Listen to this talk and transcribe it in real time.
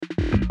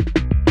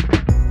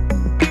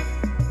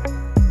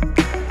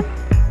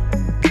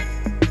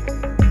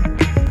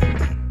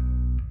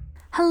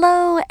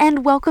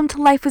welcome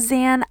to Life with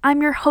Zan.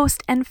 I'm your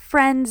host and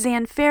friend,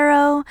 Zan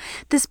Farrow.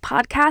 This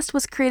podcast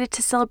was created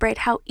to celebrate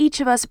how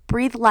each of us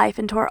breathe life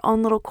into our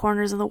own little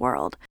corners of the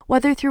world.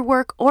 Whether through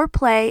work or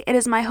play, it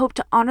is my hope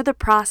to honor the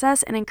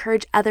process and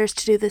encourage others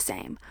to do the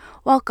same.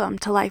 Welcome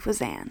to Life with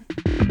Zan.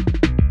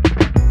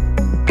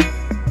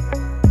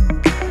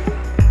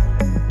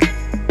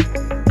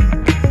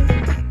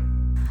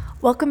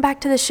 Welcome back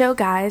to the show,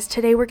 guys.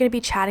 Today we're going to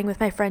be chatting with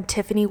my friend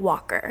Tiffany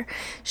Walker.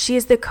 She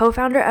is the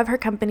co-founder of her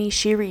company,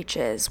 She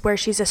Reaches, where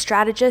she's a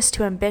strategist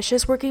to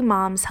ambitious working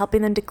moms,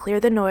 helping them to clear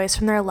the noise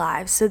from their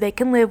lives so they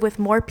can live with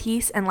more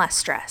peace and less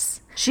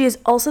stress. She is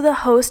also the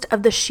host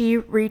of the She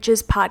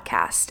Reaches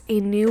podcast, a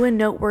new and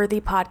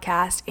noteworthy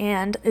podcast,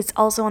 and is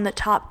also on the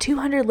top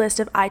 200 list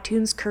of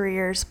iTunes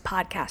Careers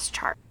podcast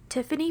chart.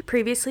 Tiffany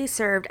previously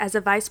served as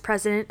a vice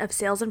president of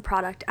sales and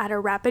product at a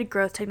rapid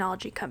growth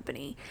technology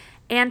company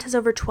and has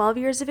over 12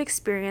 years of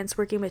experience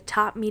working with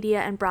top media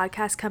and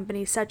broadcast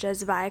companies such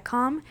as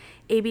Viacom,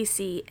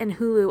 ABC, and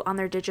Hulu on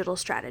their digital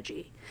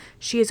strategy.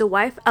 She is a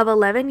wife of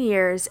 11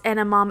 years and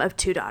a mom of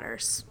 2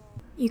 daughters.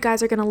 You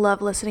guys are going to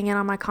love listening in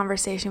on my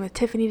conversation with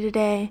Tiffany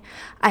today.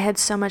 I had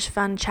so much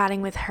fun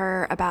chatting with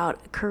her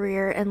about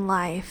career and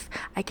life.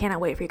 I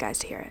cannot wait for you guys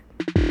to hear it.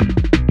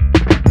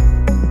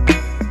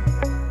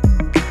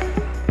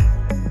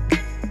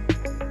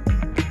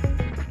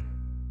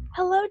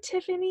 Hello,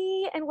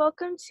 Tiffany, and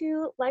welcome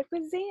to Life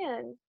with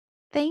Zan.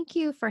 Thank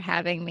you for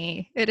having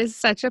me. It is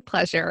such a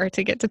pleasure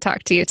to get to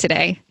talk to you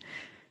today.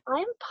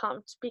 I'm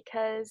pumped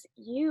because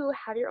you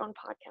have your own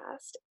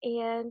podcast,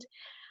 and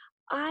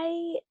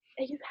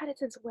you've had it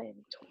since when?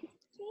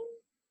 2016?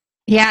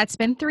 Yeah, it's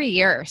been 3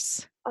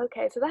 years.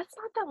 Okay, so that's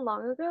not that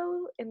long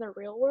ago in the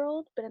real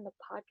world, but in the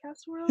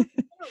podcast world, it's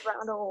been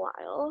around a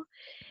while.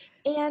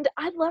 And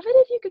I'd love it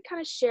if you could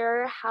kind of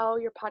share how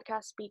your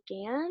podcast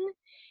began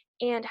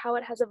and how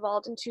it has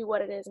evolved into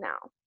what it is now.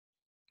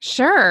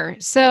 Sure.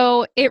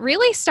 So it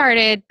really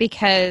started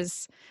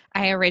because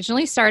I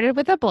originally started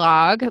with a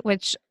blog,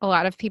 which a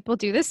lot of people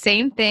do the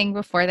same thing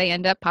before they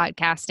end up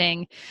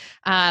podcasting.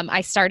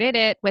 I started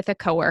it with a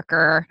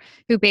coworker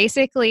who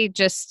basically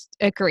just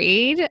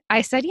agreed.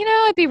 I said,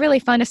 it'd be really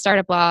fun to start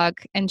a blog.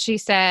 And she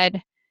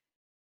said,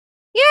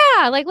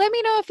 yeah, let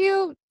me know if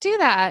you do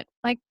that.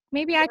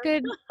 Maybe I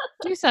could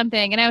do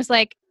something. And I was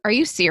like, are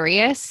you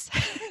serious?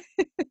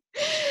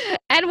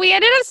 And we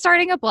ended up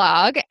starting a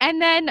blog.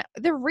 And then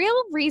the real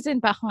reason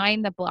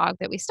behind the blog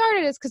that we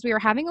started is because we were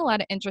having a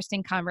lot of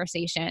interesting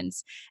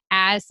conversations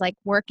as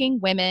working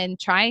women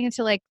trying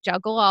to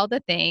juggle all the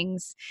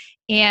things.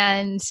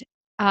 And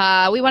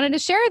we wanted to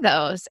share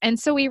those. And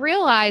so we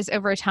realized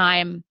over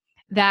time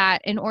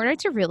that in order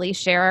to really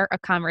share a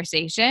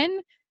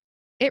conversation,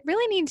 it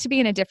really needs to be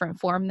in a different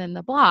form than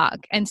the blog.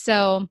 And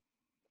so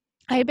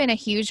I had been a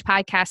huge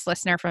podcast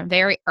listener from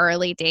very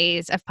early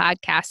days of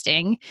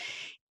podcasting.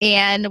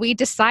 And we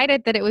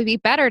decided that it would be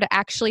better to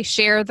actually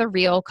share the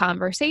real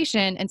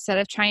conversation instead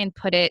of try and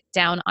put it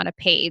down on a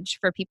page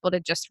for people to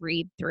just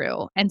read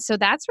through. And so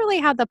that's really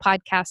how the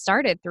podcast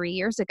started 3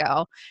 years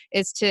ago,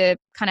 is to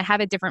kind of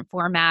have a different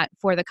format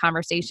for the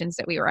conversations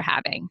that we were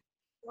having.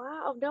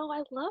 Wow, no,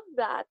 I love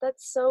that.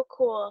 That's so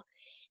cool.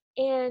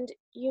 And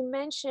you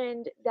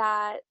mentioned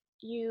that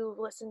you've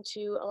listened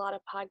to a lot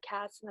of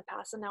podcasts in the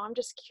past, and now I'm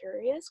just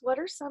curious, what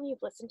are some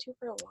you've listened to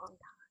for a long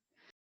time?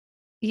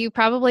 You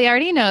probably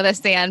already know this,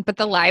 Dan, but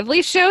The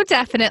Lively Show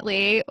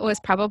definitely was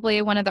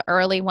probably one of the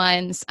early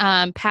ones.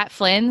 Pat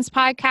Flynn's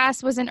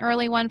podcast was an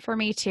early one for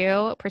me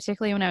too,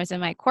 particularly when I was in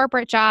my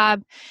corporate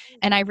job.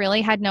 And I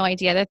really had no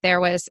idea that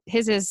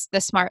his is the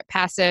Smart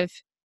Passive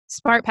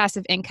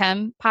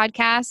Income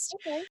podcast.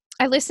 Okay.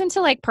 I listened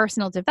to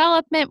personal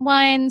development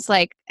ones,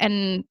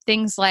 and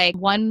things like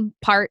One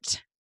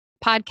Part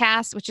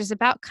podcast, which is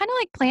about kind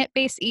of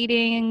plant-based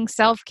eating,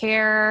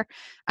 self-care.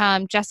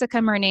 Jessica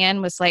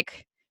Mernan was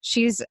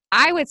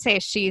I would say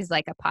she's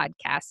a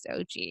podcast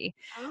OG.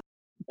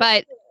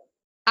 But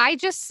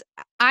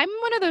I'm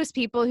one of those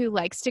people who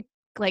likes to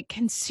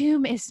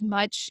consume as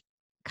much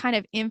kind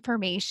of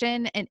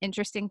information and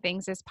interesting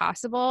things as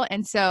possible.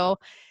 And so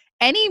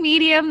any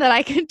medium that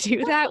I can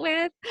do that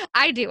with,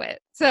 I do it.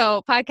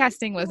 So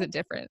podcasting wasn't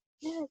different.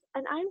 Yes,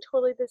 and I'm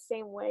totally the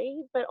same way,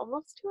 but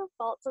almost to a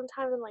fault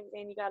sometimes. I'm like,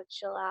 man, you gotta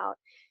chill out.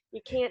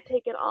 You can't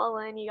take it all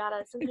in.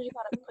 Sometimes you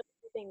gotta put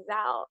things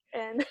out.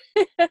 And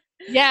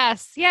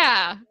Yes,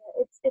 yeah.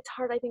 it's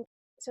hard, I think,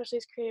 especially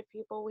as creative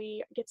people,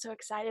 we get so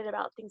excited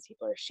about things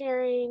people are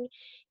sharing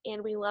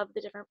and we love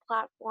the different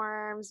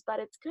platforms, but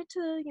it's good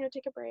to,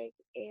 take a break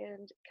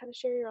and kind of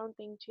share your own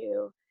thing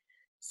too.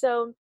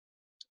 So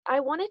I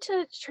wanted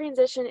to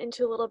transition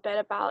into a little bit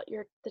about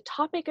the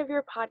topic of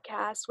your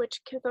podcast, which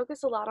can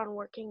focus a lot on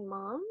working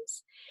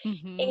moms.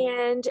 Mm-hmm.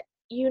 And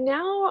you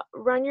now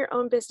run your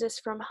own business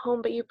from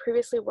home, but you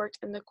previously worked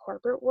in the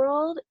corporate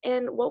world.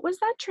 And what was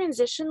that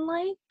transition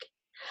like?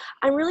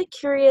 I'm really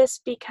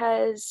curious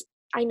because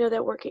I know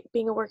that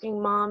being a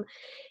working mom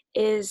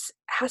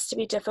has to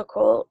be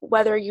difficult,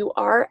 whether you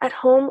are at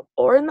home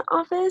or in the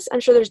office. I'm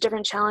sure there's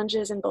different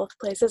challenges in both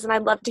places, and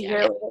I'd love to hear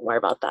a little bit more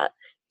about that.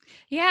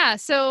 Yeah.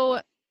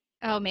 So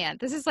Oh man,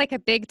 this is like a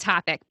big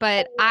topic,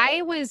 but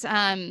I was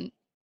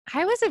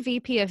a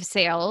VP of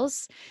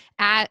sales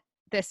at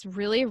this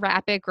really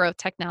rapid growth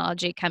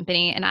technology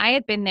company, and I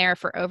had been there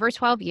for over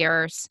 12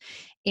 years,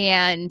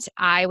 and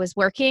I was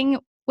working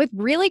with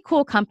really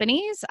cool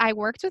companies. I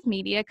worked with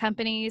media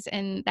companies,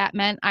 and that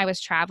meant I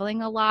was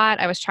traveling a lot.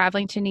 I was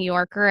traveling to New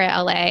York or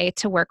LA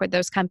to work with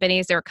those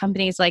companies. There were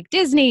companies like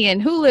Disney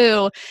and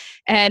Hulu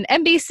and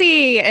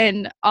NBC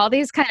and all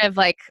these kind of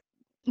like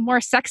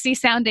more sexy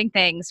sounding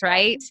things,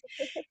 right?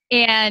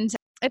 And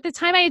at the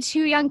time I had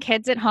two young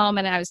kids at home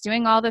and I was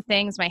doing all the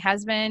things. My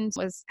husband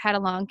was had a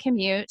long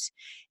commute.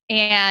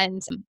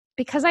 And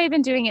because I had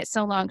been doing it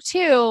so long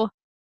too,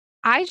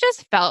 I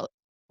just felt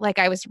like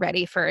I was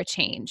ready for a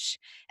change.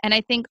 And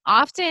I think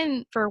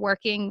often for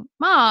working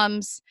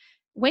moms,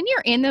 when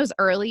you're in those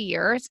early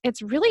years,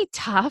 it's really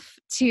tough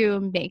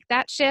to make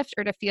that shift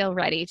or to feel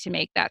ready to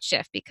make that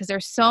shift because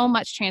there's so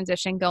much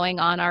transition going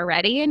on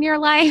already in your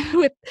life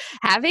with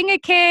having a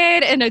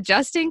kid and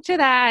adjusting to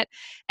that.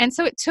 And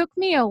so it took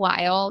me a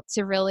while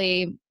to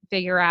really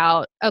figure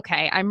out,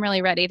 okay, I'm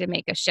really ready to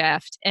make a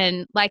shift.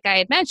 And like I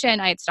had mentioned,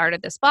 I had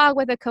started this blog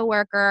with a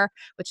coworker,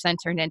 which then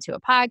turned into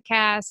a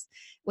podcast,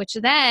 which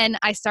then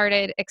I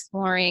started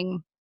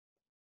exploring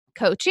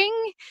coaching.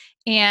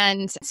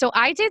 And so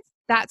I did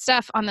that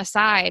stuff on the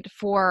side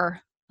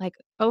for like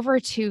over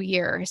 2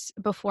 years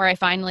before I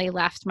finally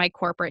left my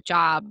corporate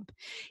job.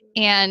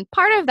 And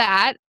part of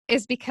that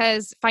is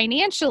because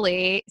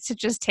financially, to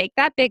just take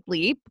that big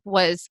leap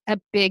was a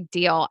big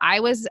deal.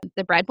 I was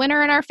the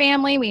breadwinner in our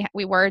family.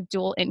 We were a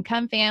dual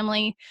income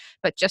family,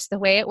 but just the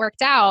way it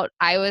worked out,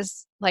 I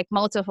was like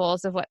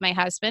multiples of what my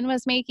husband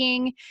was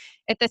making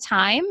at the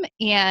time.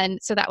 And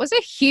so that was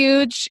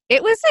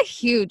it was a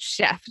huge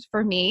shift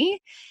for me.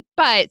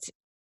 But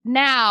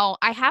now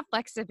I have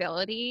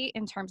flexibility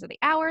in terms of the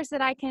hours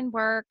that I can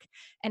work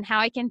and how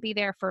I can be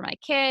there for my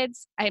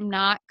kids. I'm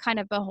not kind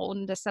of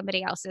beholden to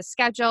somebody else's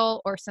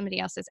schedule or somebody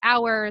else's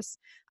hours.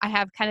 I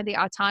have kind of the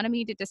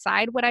autonomy to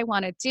decide what I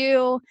want to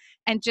do.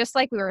 And just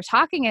like we were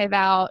talking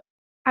about,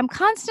 I'm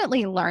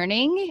constantly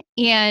learning.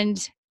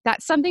 And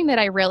that's something that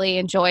I really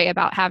enjoy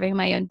about having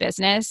my own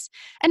business.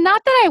 And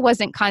not that I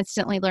wasn't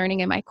constantly learning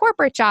in my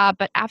corporate job,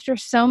 but after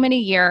so many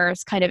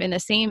years kind of in the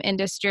same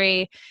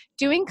industry,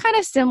 doing kind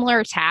of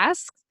similar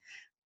tasks,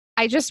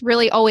 I just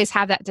really always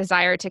have that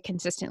desire to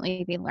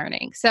consistently be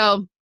learning. I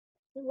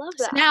love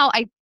So that. now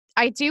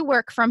I do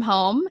work from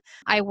home.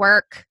 I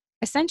work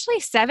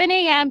essentially 7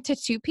 a.m. to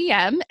 2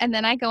 p.m. And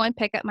then I go and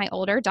pick up my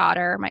older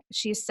daughter.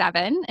 She's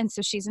 7. And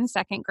so she's in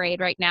second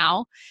grade right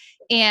now.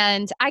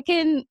 And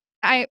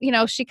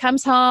she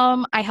comes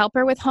home, I help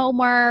her with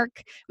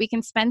homework. We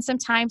can spend some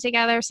time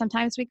together.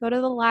 Sometimes we go to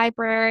the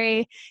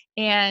library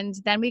and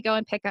then we go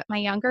and pick up my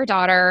younger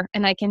daughter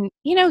and I can,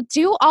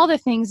 do all the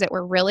things that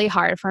were really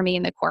hard for me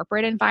in the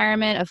corporate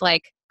environment of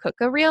like cook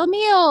a real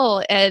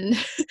meal and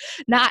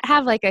not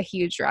have like a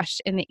huge rush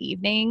in the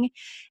evening.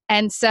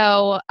 And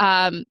so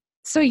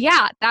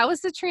yeah, that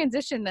was the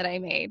transition that I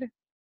made.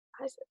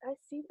 I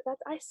see that.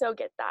 I so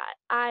get that.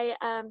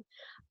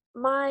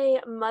 My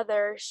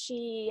mother,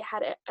 she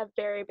had a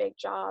very big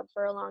job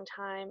for a long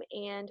time.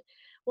 And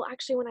well,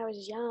 actually, when I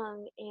was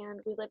young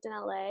and we lived in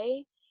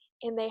LA,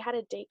 and they had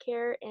a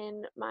daycare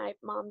in my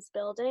mom's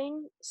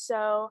building.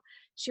 So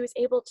she was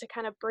able to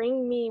kind of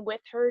bring me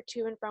with her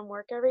to and from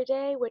work every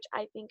day, which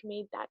I think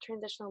made that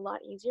transition a lot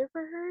easier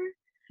for her.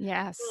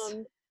 Yes.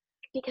 Um,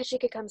 because she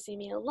could come see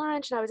me at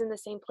lunch and I was in the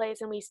same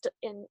place and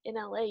in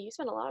LA you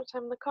spend a lot of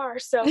time in the car.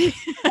 So going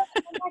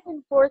back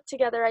and forth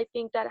together, I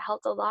think that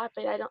helped a lot,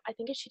 but I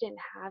think if she didn't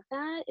have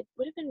that, it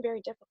would have been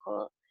very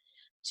difficult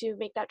to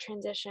make that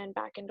transition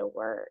back into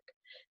work.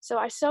 So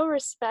I so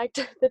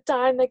respect the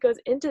time that goes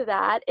into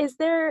that. Is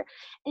there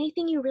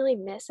anything you really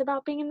miss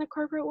about being in the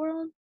corporate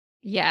world?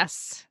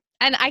 Yes.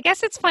 And I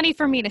guess it's funny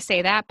for me to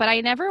say that, but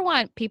I never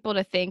want people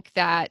to think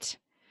that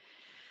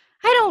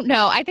I don't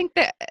know. I think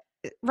that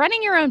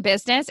running your own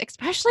business,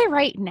 especially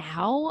right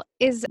now,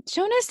 is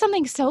shown as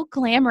something so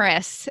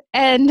glamorous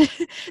and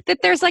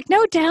that there's like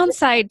no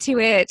downside to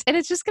it. And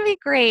it's just going to be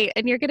great.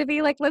 And you're going to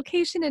be like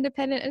location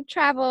independent and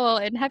travel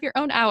and have your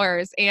own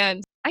hours.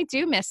 And I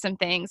do miss some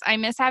things. I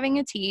miss having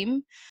a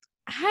team.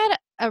 I had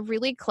a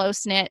really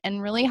close knit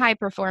and really high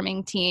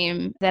performing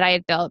team that I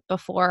had built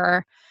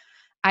before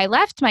I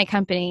left my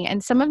company,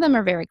 and some of them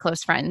are very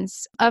close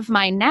friends of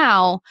mine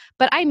now,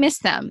 but I miss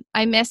them.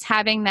 I miss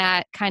having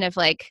that kind of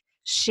like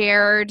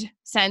shared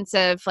sense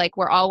of like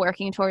we're all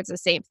working towards the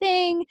same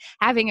thing,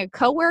 having a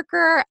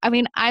coworker. I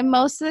mean, I'm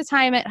most of the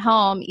time at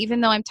home,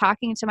 even though I'm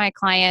talking to my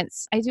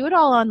clients, I do it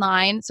all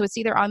online. So it's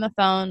either on the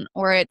phone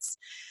or it's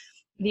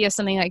via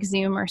something like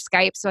Zoom or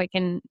Skype so I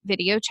can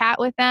video chat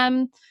with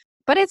them.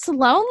 But it's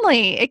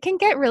lonely. It can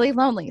get really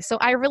lonely. So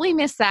I really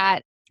miss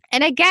that.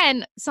 And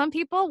again, some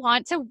people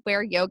want to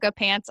wear yoga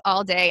pants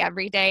all day,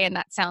 every day. And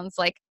that sounds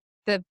like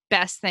the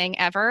best thing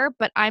ever,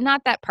 but I'm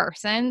not that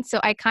person. So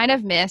I kind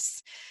of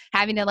miss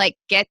having to like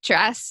get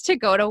dressed to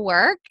go to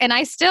work. And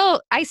I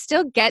still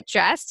get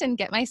dressed and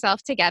get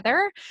myself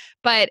together,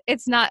 but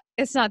it's not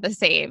the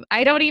same.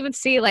 I don't even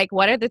see like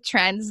what are the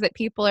trends that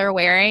people are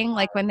wearing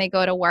like when they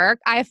go to work.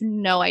 I have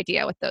no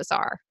idea what those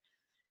are.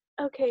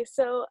 Okay,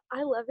 so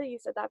I love that you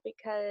said that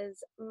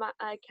because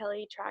my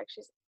Kelly Track,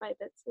 she's my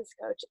business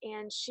coach,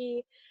 and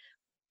she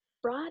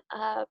brought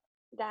up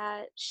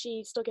that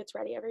she still gets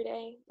ready every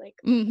day, like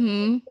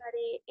Mhm.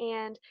 ready.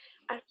 And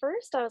at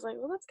first I was like,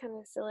 well, that's kind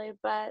of silly,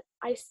 but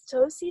I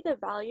so see the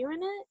value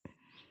in it.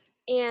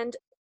 And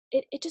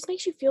it just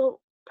makes you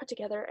feel put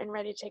together and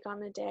ready to take on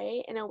the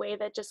day in a way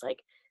that just like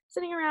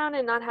sitting around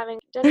and not having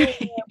done your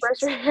hair,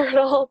 brush your hair at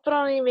all, put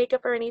on any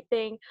makeup or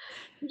anything,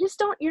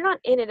 you're not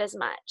in it as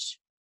much.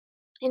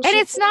 And And she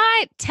it's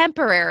not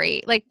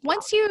temporary. Like no,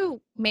 once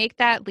you make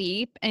that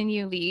leap and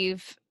you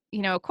leave,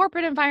 a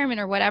corporate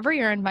environment or whatever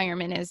your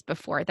environment is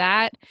before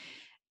that,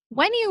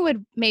 when you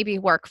would maybe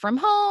work from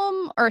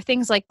home or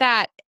things like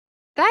that,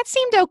 that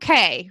seemed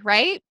okay,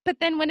 right? But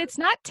then when it's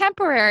not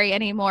temporary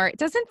anymore, it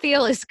doesn't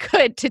feel as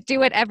good to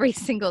do it every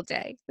single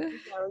day. no,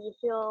 you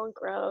feel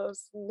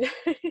gross.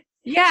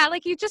 Yeah,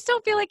 like you just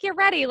don't feel like you're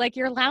ready, like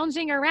you're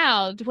lounging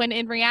around when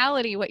in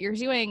reality, what you're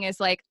doing is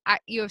like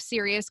you have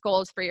serious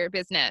goals for your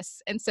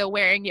business. And so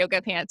wearing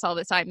yoga pants all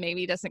the time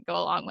maybe doesn't go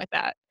along with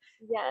that.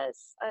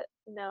 Yes,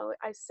 no,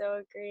 I so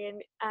agree.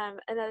 And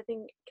another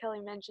thing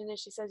Kelly mentioned is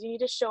she says you need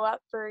to show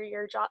up for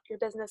your job, your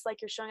business,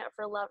 like you're showing up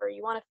for a lover.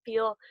 You want to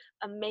feel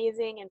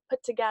amazing and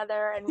put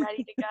together and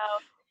ready to go.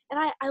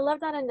 And I love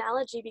that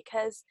analogy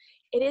because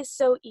it is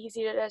so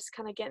easy to just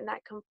kind of get in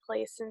that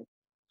complacent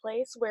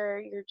place where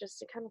you're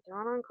just kind of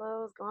throwing on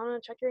clothes, going on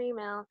and check your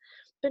email.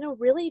 But no,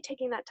 really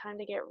taking that time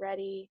to get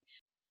ready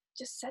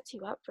just sets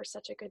you up for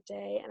such a good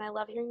day. And I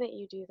love hearing that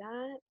you do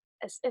that.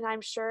 And I'm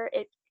sure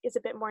it is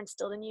a bit more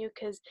instilled in you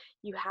because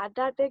you had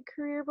that big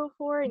career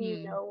before and you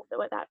Hmm. know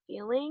what that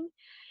feeling.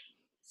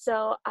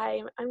 So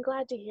I'm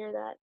glad to hear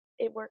that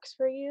it works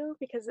for you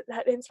because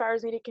that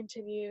inspires me to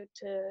continue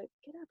to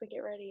get up and get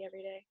ready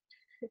every day.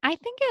 I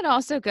think it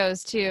also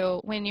goes to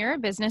when you're a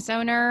business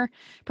owner,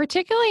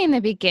 particularly in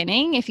the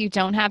beginning, if you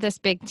don't have this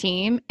big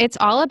team, it's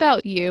all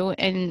about you.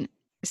 And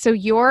so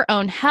your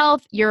own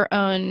health, your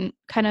own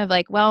kind of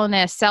like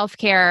wellness, self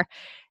care,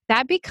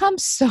 that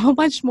becomes so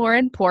much more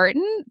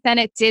important than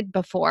it did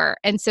before.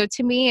 And so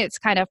to me, it's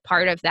kind of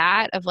part of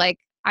that of like,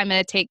 I'm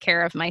going to take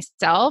care of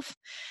myself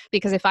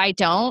because if I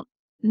don't,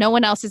 no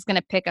one else is going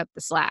to pick up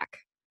the slack.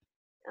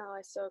 Oh,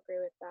 I so agree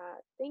with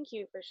that. Thank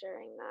you for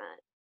sharing that.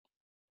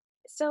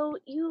 So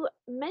you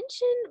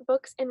mentioned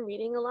books and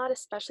reading a lot,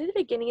 especially the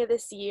beginning of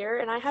this year,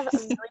 and I have a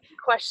million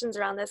questions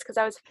around this because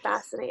I was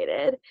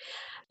fascinated.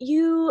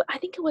 I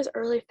think it was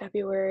early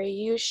February,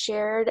 you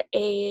shared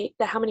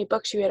that how many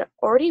books you had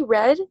already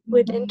read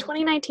within Mhm.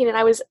 2019, and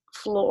I was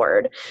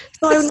floored.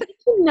 So I would like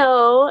to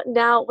know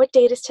now what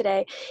date is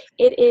today?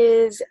 It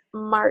is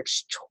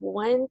March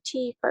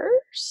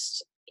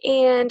 21st,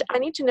 and I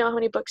need to know how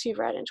many books you've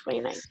read in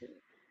 2019.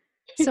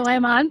 So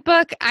I'm on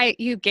book.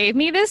 You gave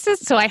me this,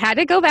 so I had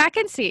to go back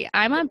and see.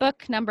 I'm on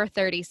book number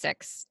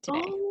 36 today.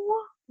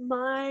 Oh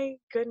my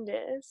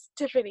goodness,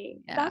 Tiffany,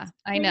 Yeah, that's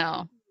I crazy.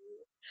 know.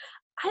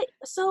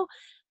 So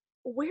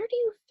where do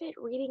you fit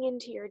reading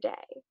into your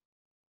day?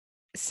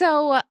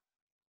 So,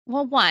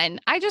 well, one,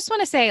 I just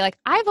want to say, like,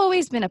 I've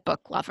always been a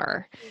book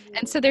lover.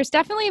 And Mhm. so there's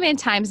definitely been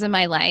times in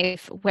my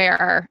life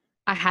where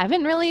I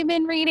haven't really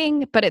been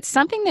reading, but it's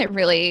something that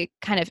really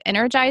kind of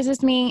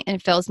energizes me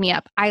and fills me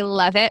up. I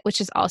love it,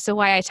 which is also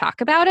why I talk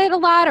about it a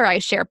lot or I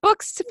share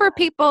books for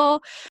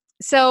people.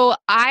 So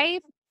I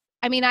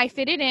mean, I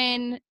fit it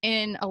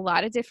in a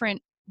lot of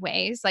different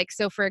ways. Like,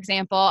 so for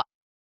example,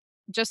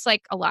 just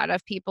like a lot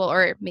of people,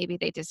 or maybe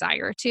they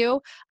desire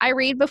to, I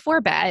read before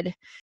bed.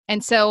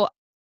 And so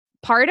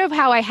part of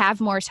how I have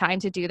more time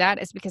to do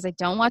that is because I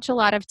don't watch a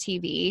lot of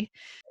TV.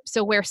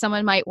 So where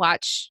someone might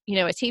watch, a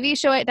TV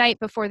show at night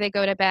before they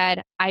go to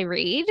bed, I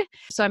read.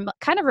 So I'm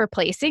kind of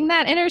replacing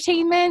that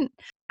entertainment.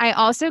 I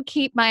also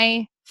keep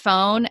my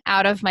phone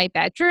out of my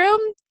bedroom.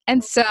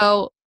 And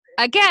so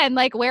again,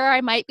 like where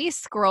I might be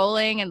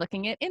scrolling and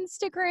looking at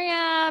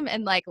Instagram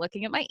and like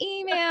looking at my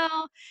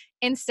email,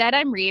 instead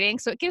I'm reading.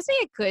 So it gives me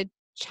a good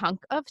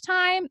chunk of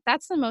time.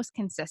 That's the most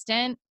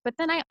consistent. But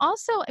then I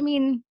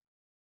mean,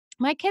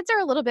 my kids are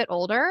a little bit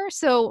older,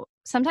 so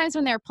sometimes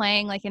when they're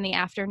playing, like, in the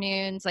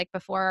afternoons, like,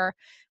 before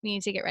we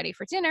need to get ready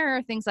for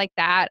dinner, things like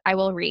that, I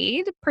will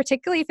read,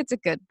 particularly if it's a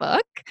good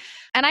book,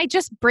 and I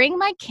just bring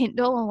my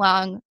Kindle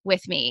along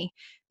with me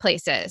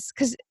places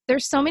because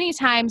there's so many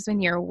times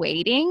when you're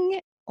waiting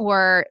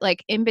or,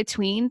 like, in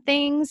between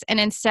things, and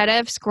instead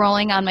of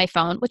scrolling on my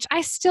phone, which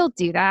I still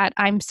do that,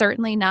 I'm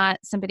certainly not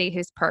somebody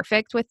who's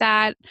perfect with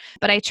that,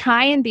 but I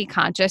try and be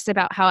conscious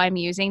about how I'm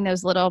using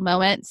those little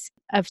moments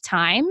of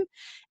time,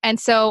 and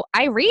so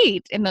I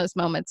read in those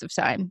moments of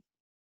time.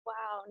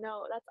 Wow,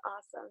 no, that's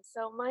awesome.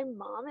 So my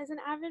mom is an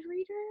avid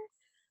reader.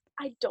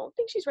 I don't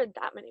think she's read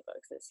that many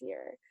books this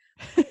year.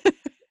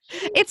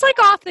 It's like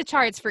off the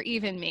charts for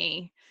even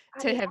me I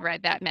to mean, have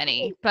read that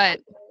many, I'm but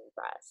very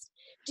impressed.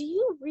 Do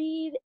you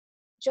read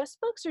just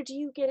books, or do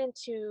you get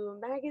into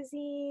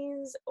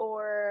magazines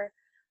or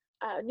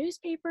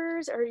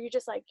newspapers, or are you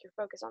just like you're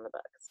focused on the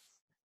books?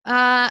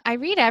 I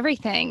read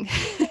everything.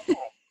 Okay.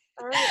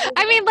 All right. Well,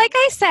 I mean, like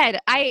I said,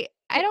 I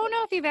don't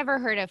know if you've ever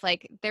heard of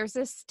like there's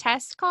this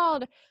test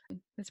called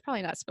it's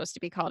probably not supposed to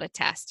be called a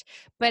test,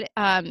 but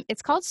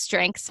it's called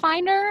Strengths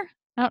Finder.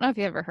 I don't know if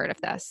you ever heard of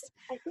this.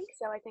 I think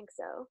so. I think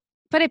so.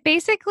 But it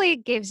basically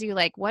gives you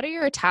like what are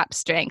your top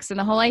strengths, and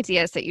the whole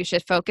idea is that you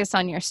should focus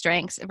on your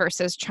strengths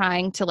versus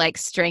trying to like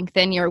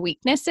strengthen your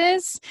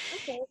weaknesses.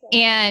 Okay.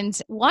 Okay. And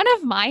one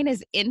of mine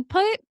is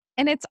input,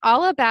 and it's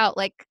all about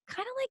like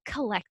kind of like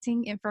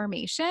collecting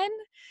information.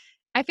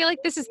 I feel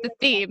like this is Maybe the like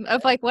a theme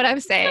of like what I'm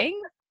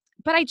saying.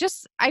 But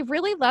I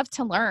really love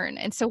to learn.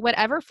 And so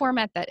whatever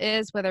format that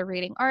is, whether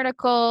reading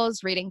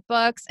articles, reading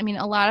books, I mean,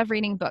 a lot of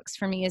reading books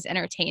for me is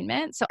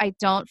entertainment. So I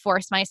don't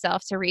force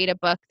myself to read a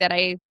book that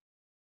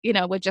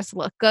would just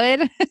look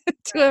good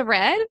to have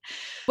read,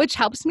 which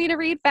helps me to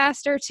read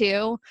faster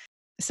too.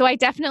 So I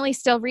definitely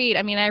still read.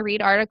 I mean, I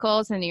read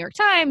articles in the New York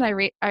Times.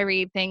 I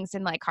read things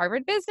in like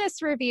Harvard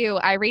Business Review.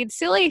 I read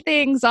silly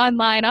things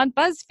online on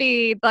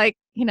BuzzFeed, like,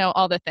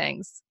 all the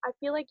things. I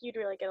feel like you'd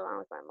really get along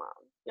with my mom.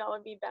 Y'all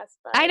would be best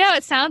I buds. know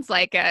it sounds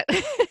like it.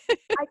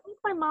 I think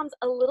my mom's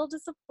a little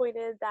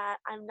disappointed that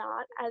I'm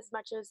not as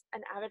much as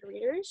an avid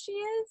reader as she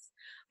is,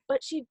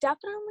 but she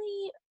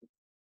definitely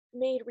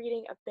made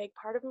reading a big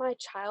part of my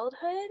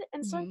childhood.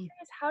 And so I'm Mhm.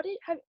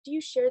 curious, do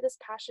you share this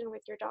passion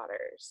with your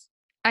daughters?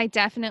 I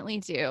definitely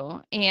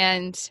do.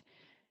 And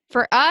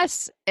for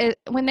us,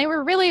 when they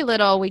were really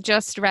little, we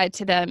just read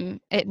to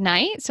them at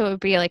night. So it would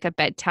be like a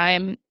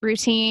bedtime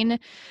routine.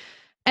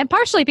 And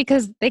partially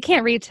because they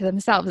can't read to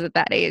themselves at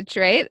that age,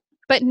 right?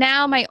 But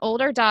now my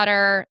older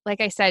daughter, like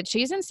I said,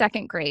 she's in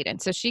second grade.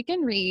 And so she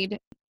can read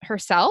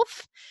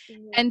herself.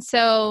 Mhm. And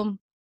so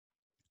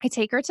I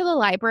take her to the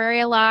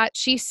library a lot.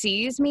 She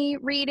sees me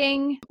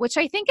reading, which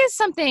I think is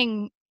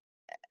something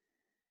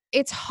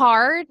it's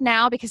hard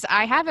now because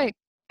I have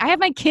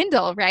my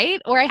Kindle,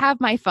 right? Or I have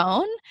my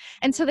phone.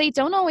 And so they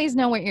don't always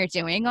know what you're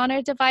doing on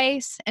a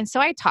device. And so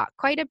I talk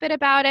quite a bit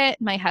about it.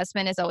 My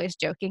husband is always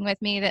joking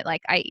with me that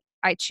like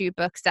I chew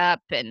books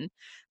up and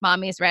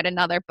mommy's read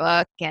another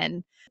book.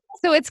 And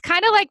so it's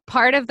kind of like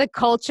part of the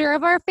culture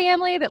of our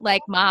family that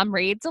like mom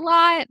reads a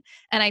lot.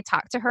 And I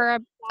talk to her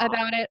Wow.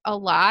 about it a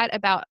lot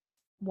about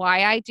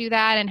why I do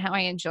that and how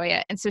I enjoy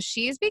it. And so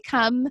she's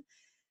become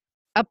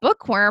a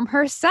bookworm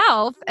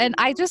herself, and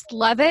I just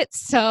love it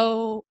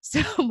so,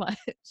 so much.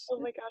 Oh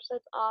my gosh,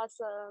 that's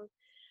awesome.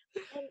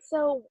 And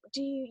so,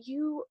 do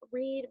you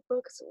read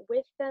books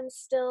with them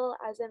still?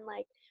 As in,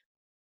 like,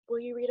 will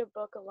you read a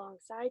book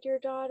alongside your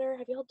daughter?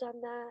 Have y'all done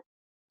that?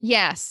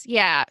 Yes,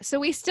 yeah. So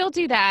we still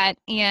do that,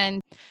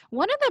 and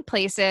one of the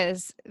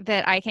places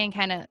that I can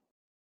kind of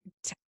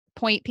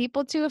point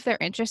people to if they're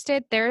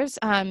interested, there's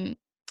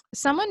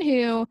someone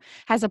who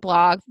has a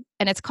blog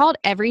and it's called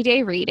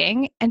Everyday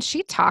Reading, and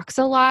she talks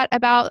a lot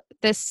about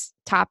this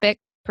topic,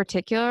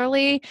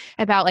 particularly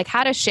about like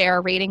how to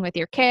share reading with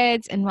your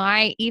kids and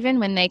why even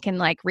when they can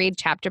like read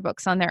chapter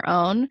books on their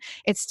own,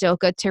 it's still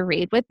good to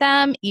read with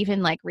them,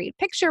 even like read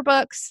picture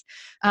books.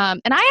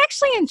 And I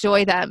actually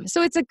enjoy them,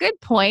 so it's a good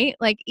point.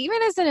 Like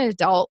even as an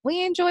adult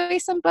we enjoy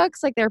some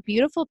books, like there are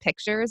beautiful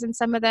pictures in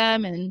some of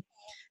them, and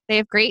they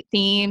have great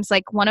themes.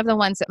 Like one of the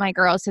ones that my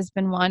girls has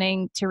been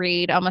wanting to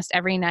read almost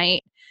every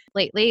night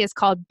lately is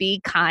called Be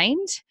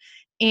Kind.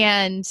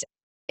 And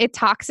it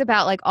talks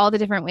about like all the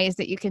different ways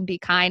that you can be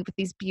kind with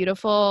these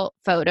beautiful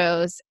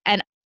photos.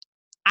 And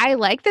I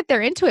like that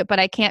they're into it, but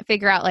I can't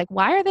figure out like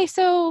why are they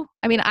so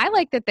I mean, I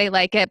like that they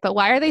like it, but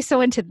why are they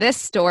so into this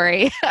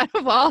story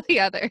of all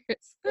the others?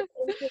 That's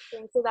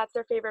interesting. So that's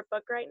their favorite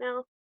book right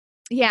now?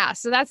 Yeah,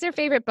 so that's their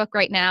favorite book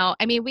right now.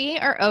 I mean, we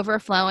are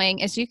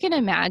overflowing. As you can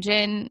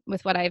imagine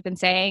with what I've been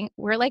saying,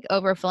 we're like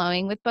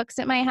overflowing with books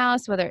at my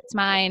house, whether it's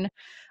mine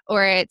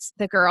or it's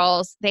the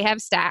girls. They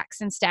have stacks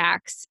and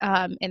stacks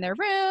in their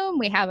room.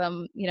 We have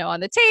them, on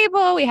the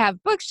table. We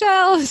have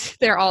bookshelves.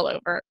 They're all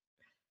over.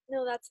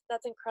 No, that's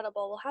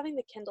incredible. Well, having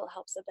the Kindle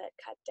helps a bit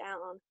cut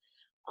down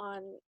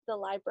on the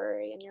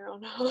library in your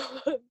own home.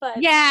 But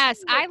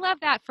Yes, I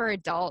love that for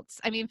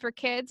adults. I mean, for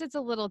kids, it's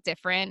a little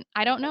different.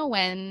 I don't know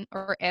when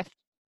or if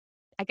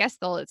I guess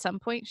they'll at some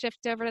point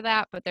shift over to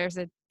that, but there's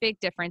a big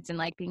difference in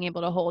like being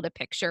able to hold a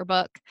picture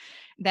book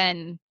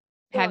than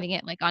no, having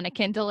it like on a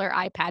Kindle or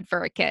iPad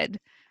for a kid.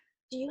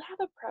 do you have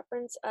a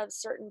preference of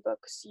certain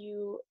books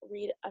you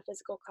read a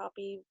physical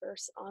copy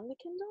versus on the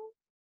Kindle?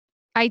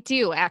 I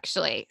do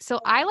actually. So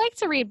I like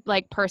to read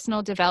like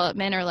personal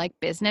development or like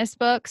business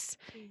books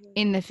Mhm.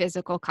 in the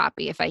physical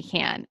copy if I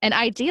can. And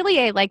ideally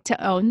I like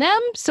to own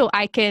them so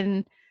I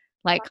can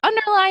like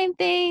underline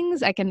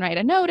things, I can write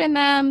a note in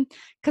them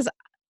cuz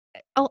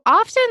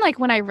often like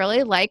when I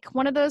really like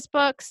one of those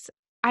books,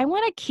 I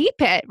want to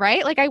keep it,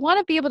 right? Like I want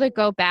to be able to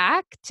go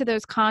back to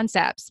those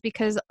concepts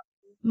because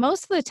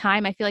most of the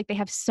time I feel like they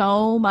have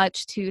so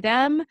much to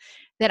them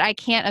that I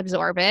can't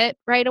absorb it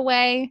right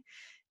away.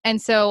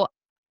 And so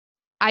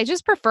I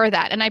just prefer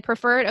that. And I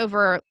prefer it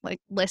over like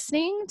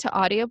listening to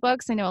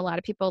audiobooks. I know a lot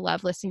of people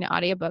love listening to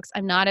audiobooks.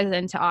 I'm not as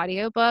into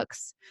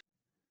audiobooks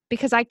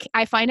because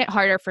I find it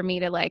harder for me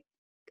to like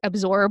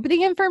absorb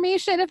the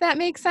information, if that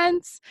makes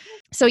sense.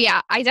 So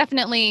yeah, I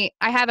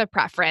have a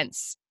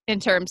preference in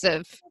terms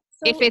of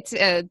if So it's a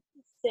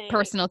interesting.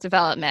 personal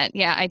development.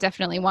 Yeah, I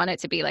definitely want it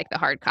to be like the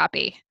hard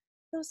copy.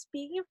 So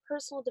speaking of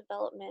personal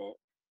development,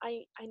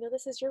 I know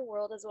this is your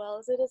world as well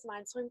as it is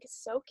mine, so I'm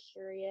just so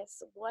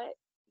curious what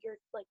your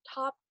like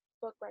top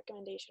book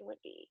recommendation would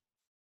be.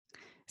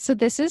 So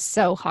this is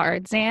so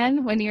hard,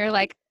 Zan, when you're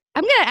like,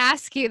 I'm going to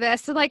ask you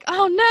this. And like,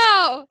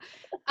 oh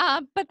no.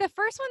 But the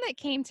first one that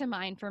came to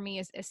mind for me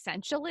is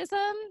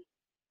Essentialism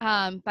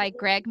by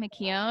Greg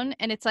McKeown.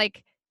 And it's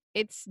like,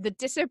 it's the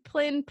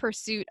disciplined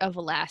pursuit of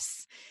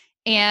less.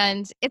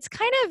 And it's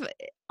kind of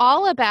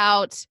all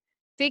about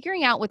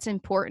figuring out what's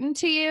important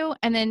to you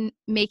and then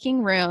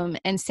making room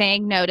and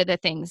saying no to the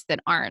things that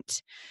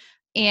aren't.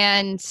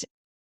 And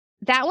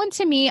that one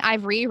to me,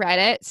 I've reread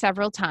it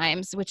several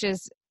times, which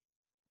is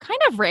kind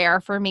of rare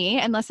for me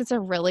unless it's a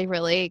really,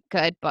 really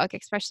good book,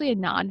 especially a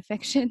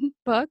nonfiction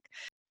book.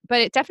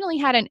 But it definitely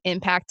had an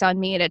impact on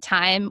me at a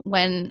time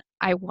when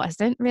I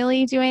wasn't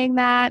really doing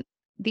that.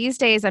 These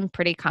days, I'm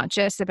pretty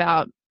conscious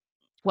about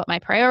what my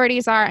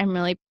priorities are. I'm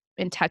really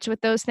in touch with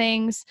those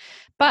things.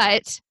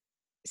 But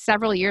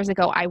several years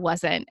ago, I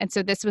wasn't. And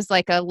so this was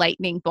like a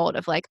lightning bolt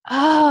of like,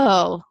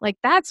 oh, like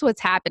that's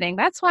what's happening.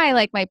 That's why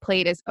like my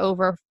plate is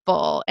over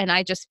full and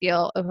I just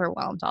feel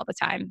overwhelmed all the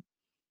time.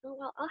 Oh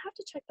well, I'll have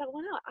to check that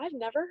one out. I've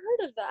never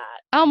heard of that.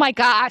 Oh my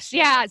gosh.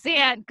 Yeah,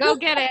 Zan, go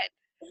get it.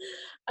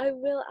 I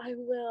will.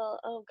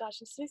 Oh gosh,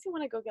 this makes me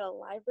want to go get a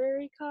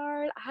library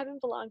card. I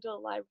haven't belonged to a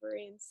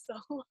library in so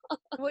long.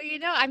 Well,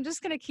 I'm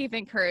just going to keep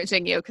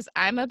encouraging you because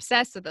I'm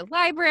obsessed with the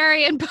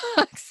library and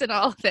books and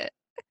all of it.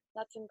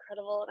 That's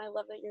incredible, and I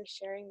love that you're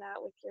sharing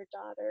that with your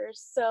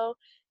daughters. So,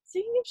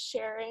 speaking of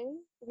sharing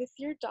with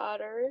your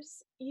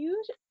daughters,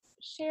 you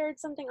shared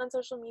something on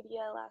social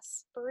media last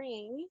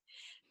spring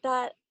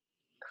that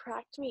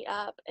cracked me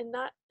up, and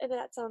that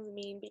sounds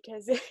mean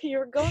because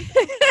you're going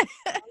through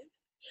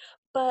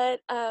but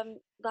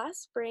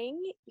last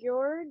spring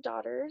your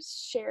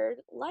daughters shared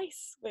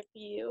lice with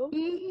you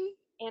Mhm.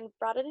 and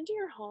brought it into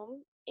your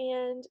home,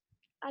 and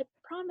I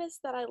promise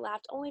that I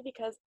laughed only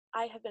because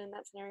I have been in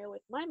that scenario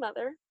with my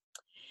mother,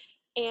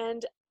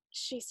 and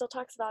she still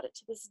talks about it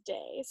to this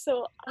day.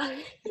 So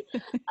I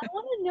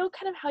want to know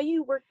kind of how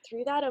you worked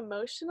through that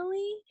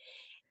emotionally,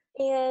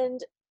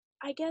 and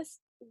I guess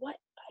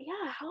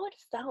how it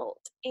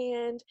felt,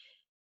 and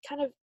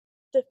kind of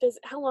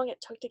how long it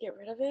took to get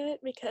rid of it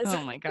because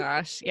Oh my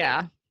gosh.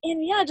 Yeah.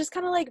 and yeah, just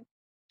kind of like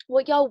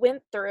what y'all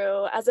went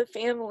through as a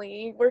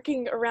family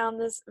working around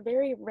this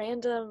very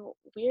random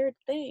weird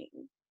thing.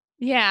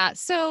 Yeah.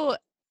 So,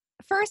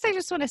 first, I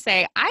just want to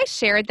say I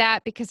shared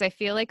that because I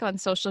feel like on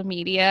social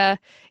media,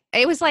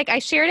 it was like I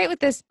shared it with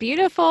this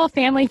beautiful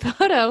family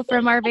photo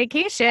from our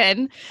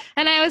vacation.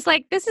 And I was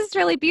like, this is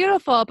really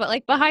beautiful. But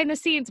like behind the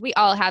scenes, we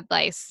all had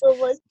lice. So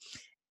like,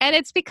 And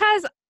it's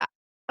because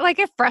like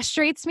it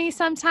frustrates me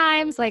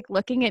sometimes, like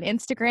looking at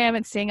Instagram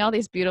and seeing all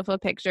these beautiful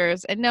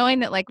pictures and knowing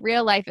that like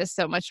real life is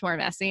so much more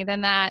messy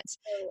than that.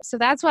 So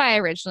that's why I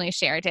originally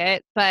shared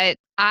it. But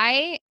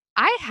I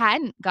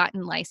hadn't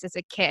gotten lice as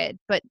a kid,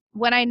 but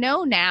what I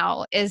know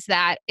now is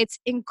that it's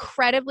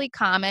incredibly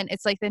common.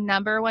 It's like the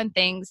number one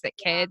things that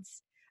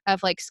kids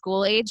of like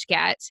school age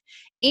get.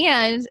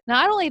 And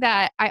not only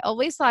that, I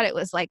always thought it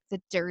was like the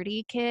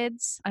dirty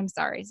kids. I'm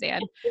sorry,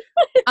 Zan.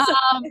 it's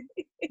Um,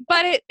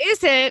 but it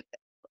isn't.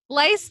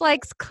 Lice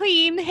likes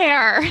clean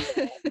hair. your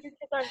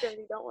kids aren't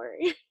dirty, don't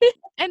worry.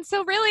 And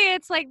so really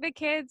it's like the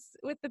kids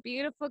with the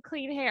beautiful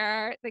clean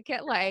hair that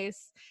get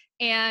lice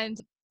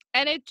and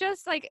it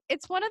just like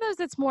it's one of those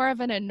that's more of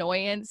an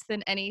annoyance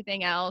than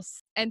anything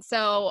else. And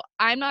so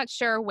I'm not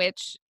sure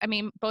which, I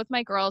mean, both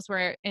my girls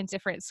were in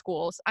different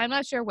schools. I'm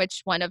not sure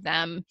which one of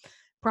them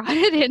brought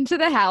it into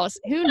the house.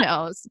 Who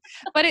knows?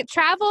 But it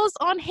travels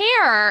on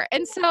hair.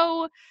 And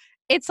so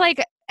it's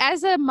like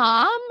as a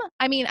mom,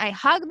 I mean, I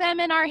hug them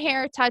and our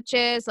hair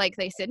touches, like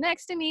they sit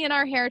next to me and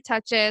our hair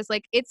touches.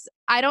 Like it's,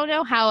 I don't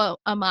know how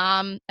a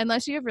mom,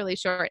 unless you have really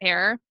short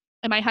hair,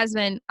 and my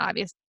husband,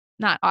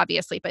 not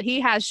obviously, but he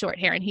has short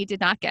hair and he did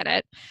not get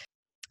it.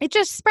 It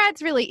just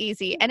spreads really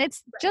easy and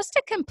it's just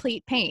a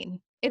complete pain.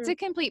 It's Mm, a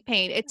complete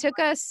pain. It took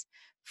us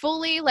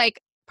fully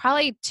like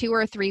probably 2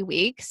 or 3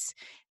 weeks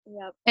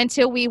yep.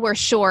 until we were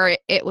sure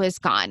it was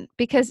gone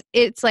because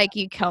it's like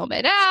you comb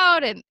it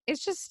out and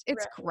it's Right.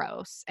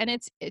 gross and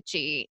it's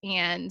itchy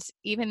and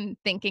even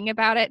thinking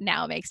about it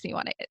now makes me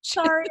want to itch.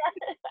 Sorry,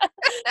 I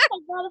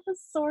brought up a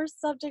sore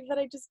subject, but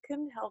I just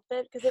couldn't help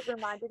it because it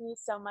reminded me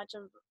so much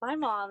of my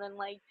mom and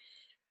like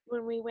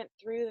when we went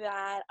through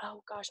that.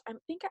 Oh gosh, I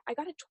think I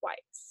got it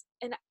twice,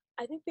 and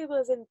I think it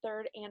was in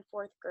third and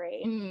fourth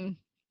grade. Mm.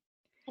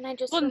 And I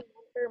just Well,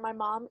 remember my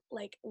mom,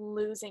 like,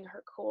 losing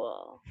her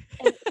cool,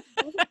 and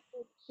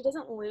she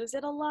doesn't lose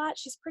it a lot.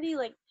 She's pretty,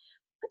 like,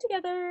 put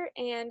together,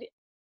 and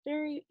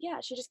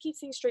she just keeps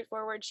things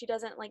straightforward. She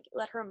doesn't like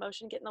let her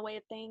emotion get in the way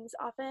of things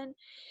often,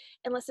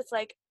 unless it's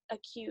like a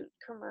cute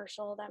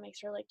commercial that makes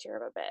her like tear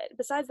up a bit.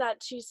 Besides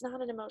that, she's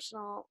not an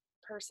emotional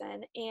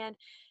person, and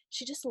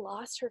she just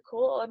lost her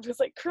cool and was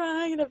like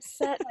crying and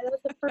upset. And that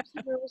was the first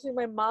time I ever seen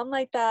my mom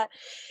like that,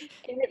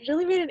 and it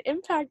really made an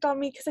impact on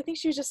me because I think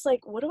she was just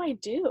like, "What do I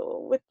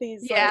do with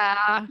these like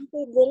Yeah.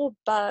 stupid little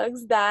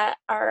bugs that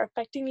are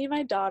affecting me and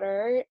my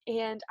daughter?"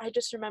 And I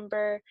just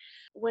remember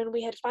when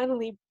we had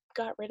finally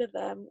got rid of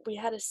them, we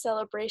had a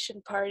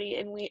celebration party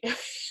and we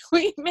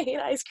we made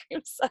ice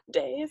cream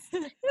sundaes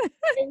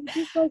and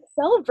just like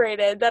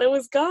celebrated that it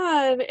was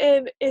gone.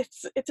 And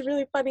it's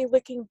really funny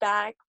looking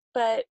back,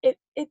 but it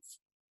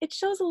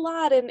shows a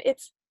lot, and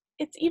it's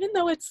even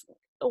though it's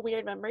a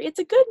weird memory, it's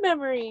a good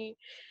memory.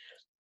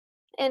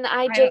 And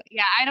I just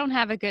I don't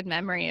have a good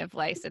memory of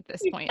lice at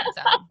this point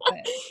in time, but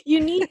you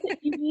need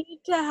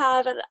to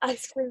have an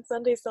ice cream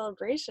sundae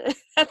celebration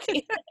at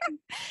the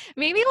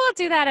maybe we'll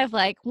do that of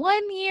like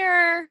 1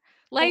 year end.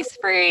 lice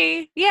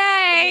free.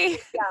 Yay.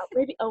 Yeah,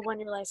 maybe a 1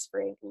 year lice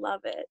free.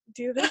 Love it.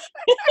 Do that.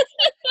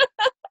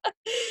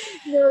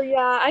 No,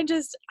 yeah, I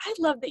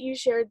love that you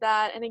shared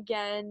that. And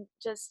again,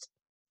 just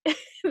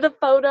the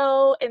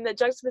photo and the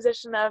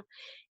juxtaposition of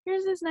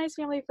here's this nice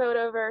family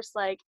photo versus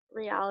like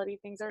reality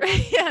things are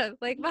not. Yeah,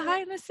 like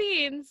behind the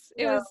scenes,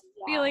 it So was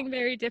yeah. feeling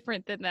very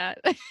different than that.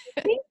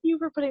 Thank you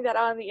for putting that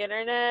on the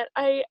internet.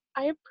 I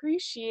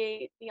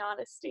appreciate the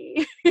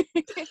honesty.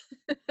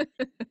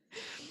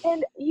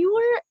 And you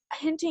were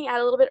hinting at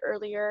a little bit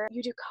earlier,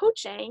 you do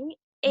coaching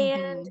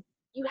and Mhm.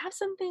 you have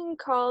something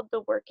called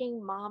the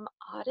Working Mom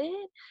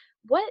Audit.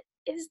 What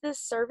is this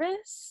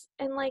service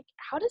and like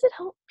how does it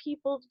help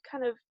people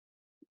kind of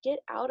get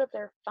out of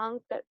their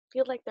funk that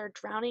feel like they're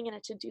drowning in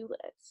a to-do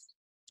list?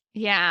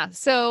 Yeah.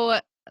 So,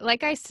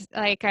 like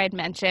I'd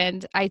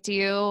mentioned,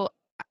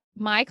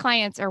 my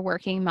clients are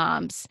working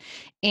moms,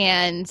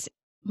 and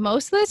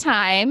most of the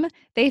time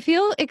they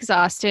feel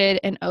exhausted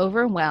and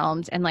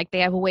overwhelmed and like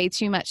they have way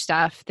too much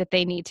stuff that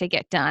they need to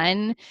get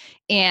done.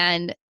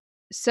 And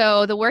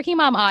so the Working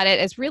Mom Audit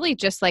is really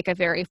just like a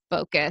very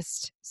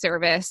focused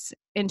service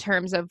in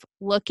terms of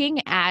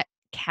looking at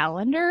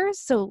calendars.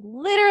 So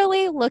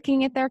literally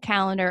looking at their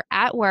calendar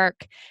at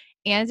work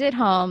and at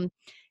home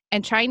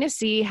and trying to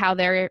see how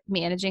they're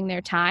managing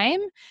their time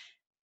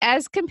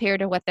as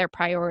compared to what their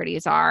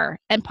priorities are.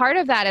 And part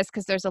of that is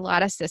because there's a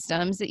lot of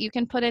systems that you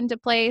can put into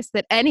place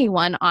that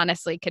anyone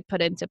honestly could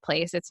put into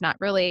place. It's not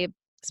really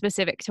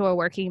specific to a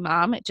working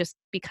mom. It just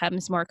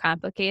becomes more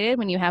complicated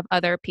when you have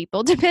other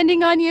people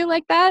depending on you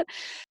like that.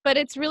 But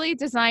it's really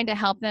designed to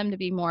help them to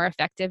be more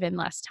effective in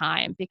less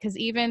time because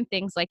even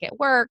things like at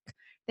work,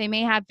 they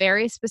may have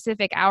very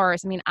specific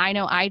hours. I mean, I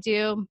know I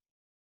do.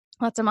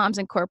 Lots of moms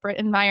in corporate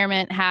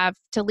environment have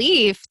to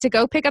leave to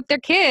go pick up their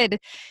kid.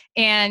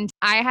 And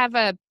I have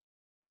a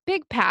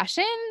big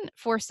passion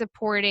for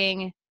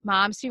supporting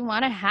moms who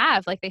want to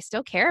have, like, they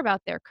still care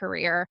about their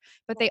career,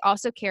 but they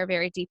also care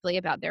very deeply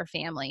about their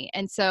family.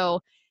 And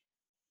so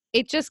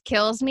it just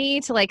kills me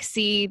to like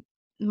see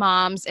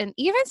moms and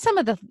even some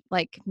of the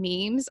like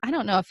memes. I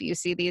don't know if you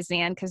see these,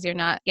 Zan, because you're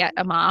not yet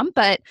a mom,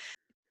 but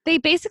they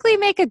basically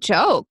make a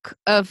joke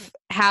of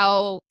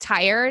how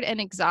tired and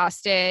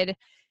exhausted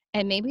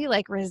and maybe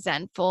like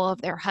resentful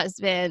of their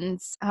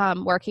husbands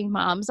working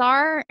moms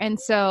are. And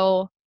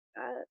so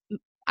Uh,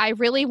 I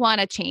really want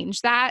to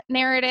change that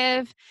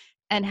narrative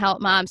and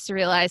help moms to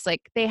realize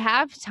like they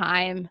have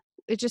time.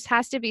 It just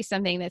has to be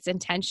something that's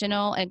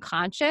intentional and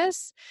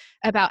conscious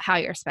about how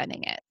you're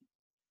spending it.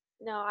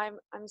 no,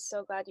 I'm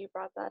so glad you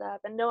brought that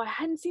up. And no, I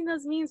hadn't seen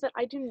those memes, but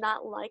I do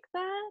not like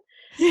that.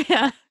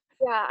 Yeah.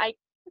 Yeah,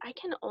 I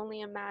can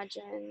only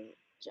imagine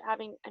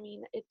having, I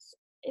mean, it's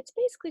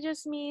basically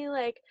just me.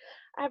 Like,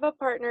 I have a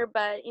partner,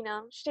 but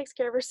she takes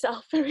care of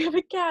herself, and we have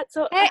a cat.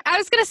 So, Hey, I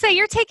was going to say,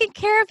 you're taking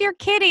care of your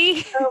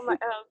kitty. oh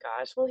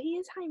gosh, well, he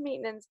is high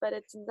maintenance, but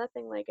it's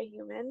nothing like a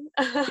human.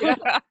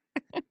 Yeah.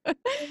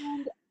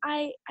 And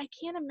I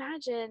can't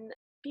imagine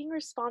being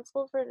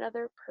responsible for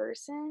another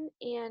person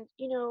and,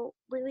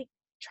 really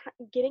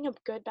getting a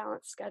good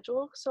balanced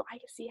schedule. So I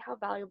see how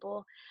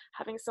valuable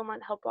having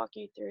someone help walk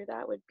you through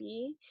that would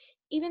be.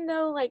 Even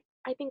though, like,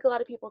 I think a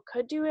lot of people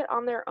could do it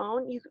on their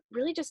own, you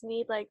really just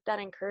need like that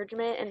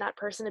encouragement and that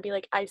person to be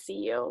like, I see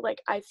you,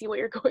 like, I see what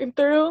you're going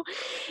through,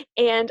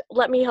 and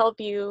let me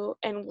help you,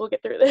 and we'll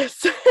get through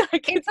this.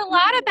 It's a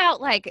lot about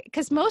like,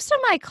 because most of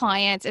my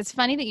clients, it's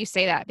funny that you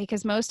say that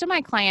because most of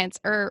my clients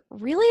are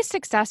really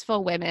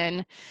successful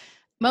women.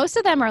 Most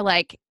of them are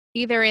like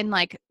either in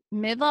like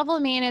mid-level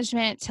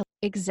management to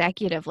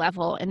executive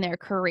level in their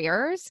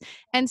careers.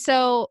 And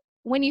so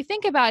when you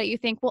think about it, you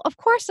think, well, of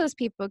course those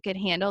people can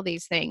handle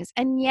these things.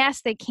 And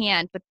yes, they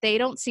can, but they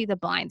don't see the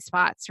blind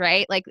spots,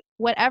 right? Like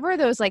whatever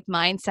those like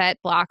mindset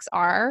blocks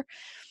are,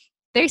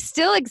 they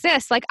still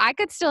exist. Like I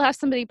could still have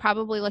somebody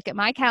probably look at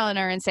my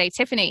calendar and say,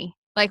 Tiffany,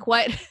 like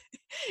what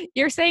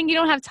you're saying you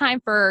don't have time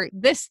for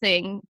this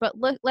thing, but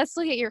let's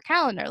look at your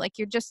calendar. Like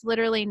you're just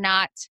literally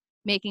not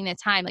making the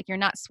time. Like you're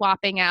not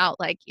swapping out,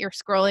 like you're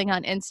scrolling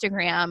on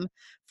Instagram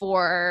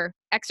for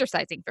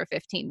exercising for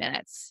 15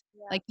 minutes.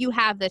 Yeah. Like you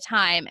have the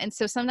time. And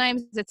so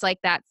sometimes it's like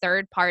that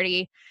third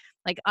party,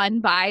 like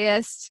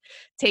unbiased,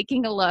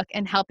 taking a look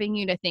and helping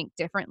you to think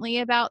differently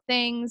about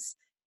things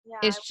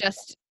Yeah, is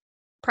just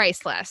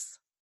priceless.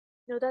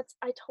 no,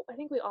 I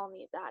think we all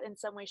need that in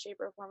some way, shape,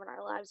 or form in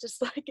our lives.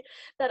 Just like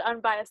that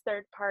unbiased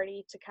third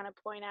party to kind of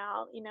point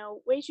out,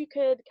 ways you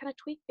could kind of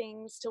tweak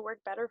things to work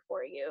better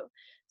for you.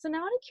 So now,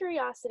 out of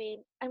curiosity,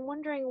 I'm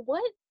wondering,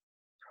 what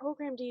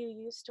program do you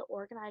use to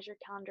organize your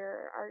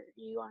calendar? Are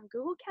you on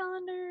Google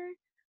Calendar,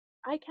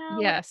 iCal? What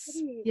do Yes.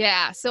 you use?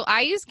 Yeah. So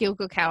I use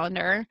Google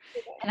Calendar,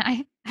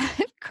 and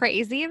I'm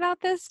crazy about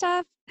this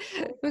stuff,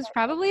 which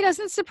probably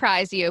doesn't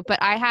surprise you, but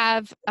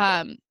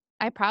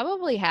I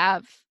probably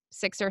have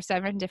 6 or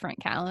 7 different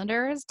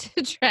calendars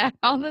to track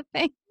all the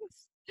things.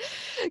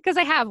 Because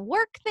I have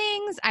work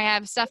things, I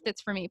have stuff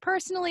that's for me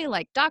personally,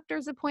 like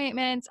doctor's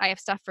appointments, I have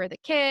stuff for the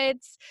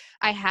kids,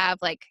 I have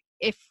like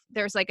if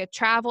there's like a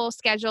travel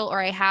schedule or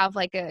I have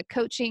like a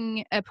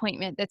coaching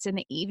appointment that's in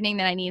the evening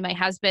that I need my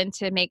husband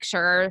to make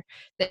sure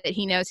that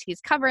he knows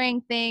he's covering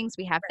things.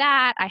 We have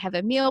that. I have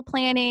a meal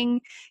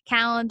planning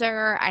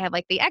calendar. I have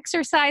like the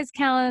exercise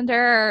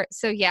calendar.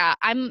 So yeah,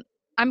 I'm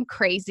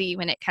crazy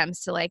when it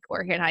comes to like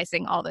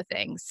organizing all the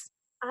things.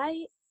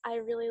 I I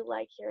really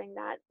like hearing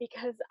that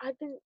because I've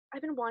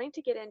been wanting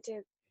to get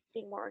into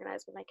being more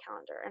organized with my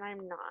calendar, and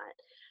I'm not.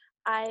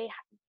 I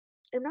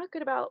am not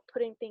good about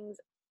putting things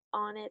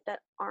on it that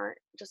aren't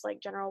just like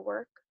general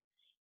work,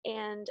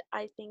 and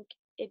I think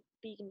it'd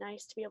be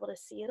nice to be able to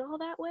see it all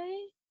that way.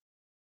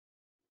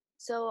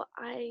 So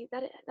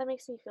that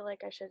makes me feel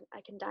like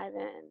I can dive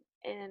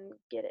in and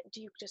get it. Do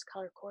you just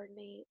color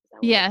coordinate? Is that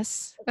what it Yes,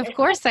 is? of Okay.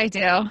 course I do.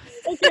 Okay.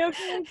 No,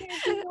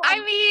 I I'm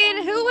just mean,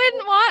 trying who to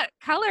wouldn't want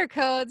color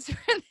codes for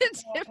the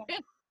okay.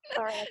 different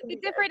All right, I can the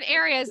do different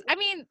areas? I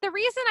mean, the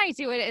reason I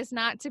do it is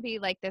not to be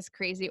like this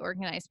crazy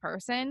organized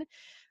person. this.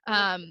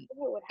 Um, It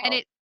would and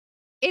help.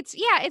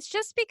 it's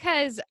just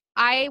because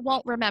I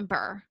won't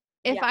remember.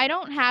 If Yeah. I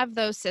don't have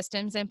those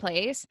systems in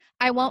place,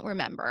 I won't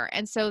remember.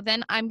 And so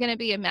then I'm going to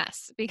be a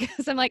mess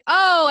because I'm like,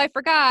 "Oh, I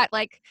forgot."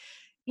 Like,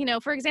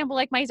 for example,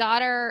 like my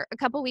daughter a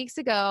couple weeks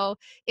ago,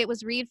 it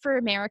was Read for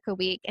America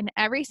week, and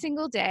every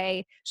single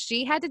day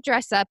she had to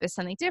dress up as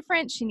something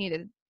different. She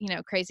needed,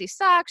 crazy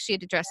socks. She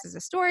had to dress as a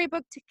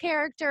storybook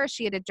character.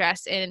 She had to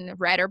dress in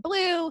red or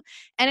blue.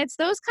 And it's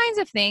those kinds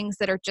of things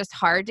that are just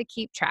hard to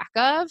keep track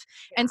of.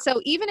 Yeah. And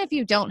so even if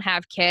you don't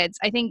have kids,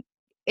 I think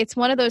it's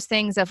one of those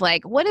things of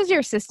like, what is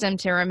your system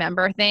to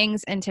remember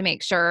things and to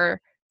make sure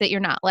that you're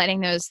not letting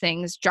those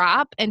things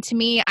drop? And to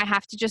me, I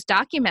have to just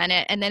document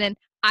it. And then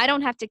I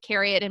don't have to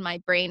carry it in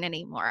my brain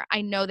anymore.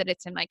 I know that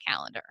it's in my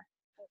calendar.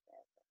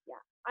 Okay. Yeah.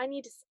 I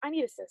need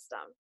a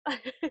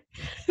system.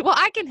 Well,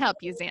 I can help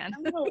you, Zan.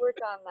 I'm gonna work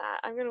on that.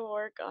 I'm gonna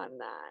work on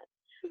that.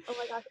 Oh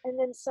my gosh. And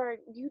then sorry,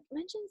 you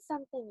mentioned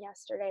something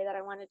yesterday that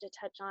I wanted to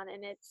touch on,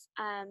 and it's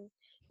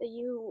that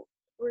you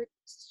were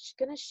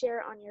gonna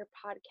share on your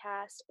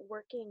podcast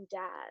Working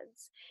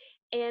Dads.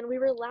 And we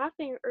were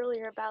laughing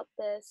earlier about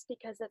this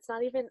because that's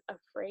not even a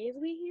phrase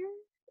we hear.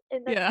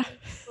 And that's Yeah. not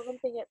a common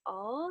thing at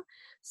all.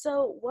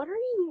 So what are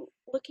you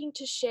looking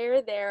to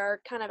share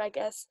there? Kind of, I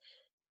guess,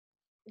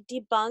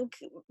 debunk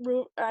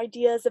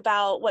ideas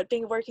about what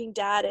being a working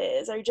dad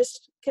is? Are you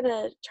just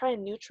gonna try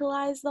and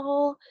neutralize the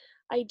whole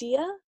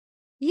idea?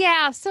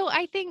 Yeah. So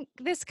I think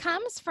this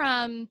comes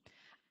from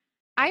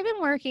I've been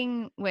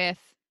working with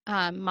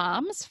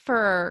moms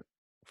for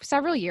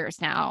several years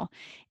now.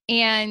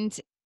 And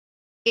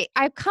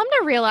I've come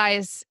to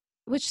realize,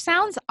 which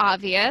sounds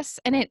obvious,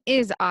 and it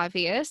is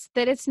obvious,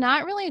 that it's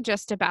not really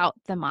just about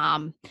the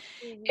mom.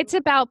 Hmm. It's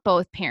about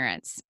both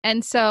parents.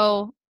 And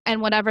so,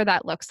 and whatever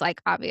that looks like,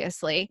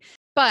 obviously,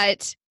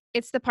 but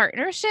it's the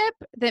partnership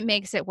that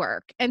makes it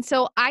work. And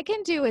so I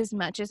can do as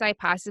much as I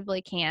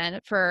possibly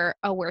can for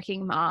a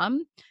working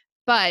mom,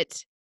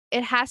 but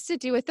it has to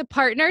do with the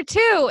partner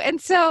too. And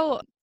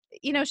so,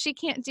 she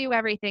can't do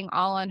everything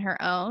all on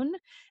her own.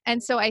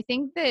 And so I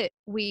think that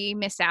we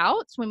miss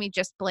out when we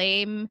just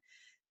blame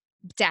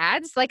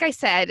dads. Like I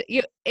said,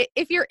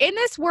 if you're in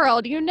this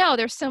world,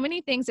 there's so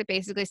many things that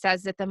basically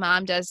says that the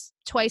mom does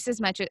twice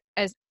as much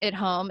as at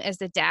home as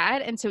the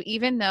dad. And so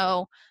even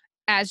though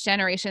as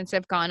generations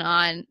have gone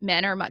on,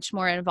 men are much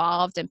more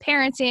involved in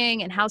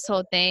parenting and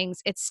household things,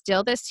 it's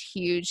still this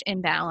huge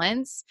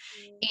imbalance.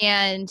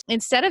 And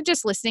instead of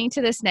just listening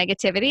to this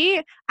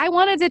negativity, I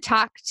wanted to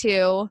talk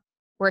to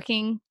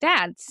working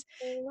dads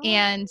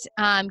and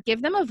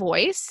give them a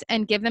voice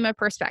and give them a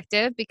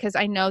perspective, because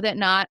I know that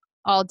not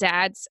all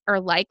dads are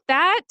like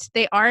that.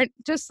 They aren't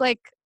just like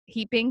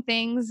heaping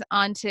things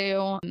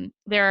onto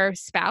their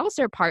spouse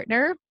or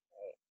partner.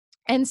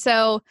 And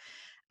so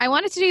I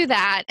wanted to do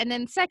that. And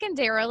then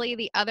secondarily,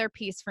 the other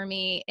piece for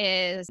me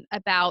is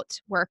about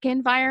work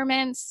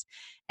environments.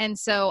 And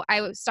so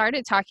I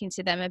started talking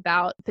to them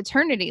about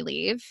paternity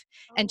leave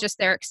and Oh, just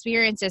their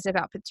experiences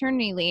about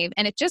paternity leave.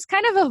 And it just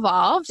kind of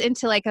evolved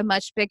into like a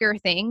much bigger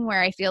thing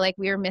where I feel like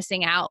we were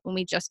missing out when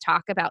we just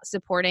talk about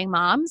supporting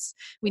moms.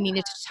 We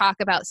needed to talk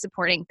about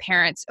supporting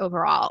parents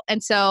overall.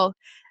 And so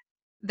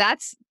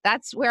that's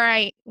where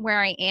I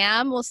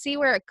am. We'll see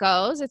where it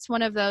goes. It's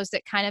one of those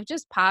that kind of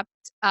just popped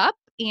up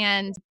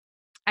and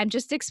I'm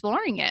just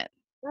exploring it.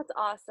 that's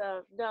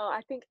awesome. No,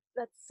 I think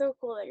that's so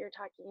cool that you're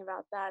talking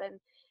about that. And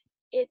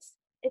it's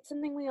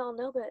something we all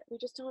know, but we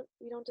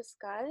don't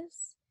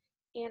discuss.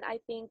 And I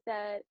think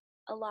that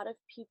a lot of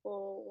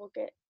people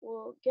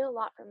will get a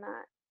lot from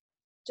that.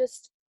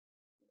 Just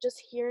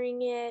just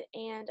hearing it,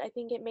 and I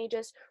think it may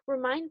just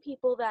remind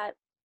people that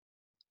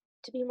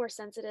to be more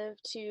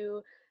sensitive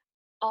to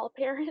all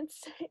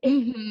parents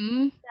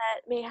Mhm.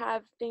 that may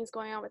have things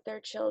going on with their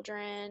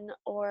children,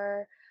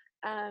 or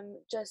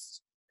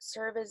just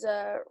serve as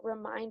a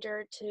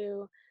reminder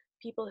to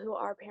people who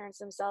are parents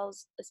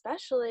themselves,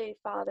 especially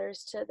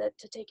fathers, to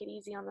take it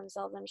easy on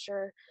themselves. I'm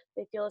sure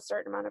they feel a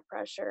certain amount of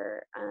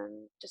pressure,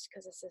 just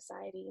because of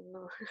society and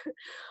the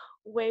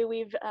way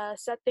we've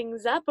set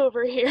things up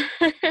over here.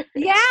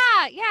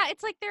 Yeah, yeah,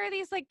 it's like there are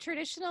these, like,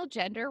 traditional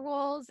gender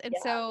roles, and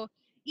Yeah, so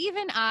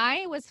even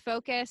I was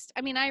focused.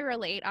 I mean, I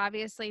relate,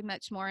 obviously,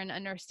 much more and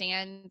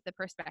understand the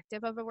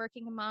perspective of a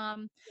working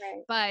mom,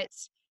 right. but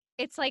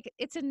it's like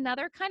it's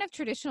another kind of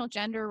traditional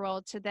gender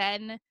role to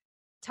then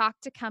talk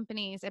to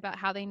companies about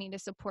how they need to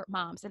support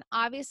moms. And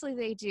obviously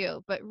they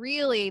do, but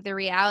really the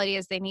reality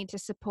is they need to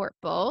support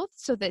both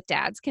so that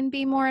dads can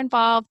be more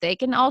involved. They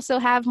can also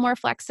have more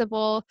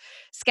flexible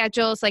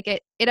schedules. Like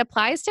it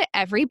applies to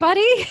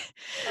everybody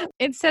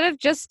instead of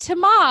just to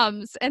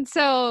moms. And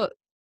so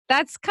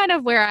that's kind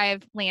of where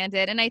I've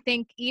landed. And I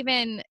think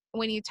even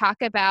when you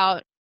talk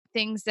about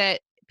things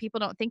that people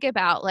don't think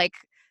about, like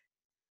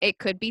it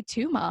could be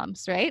two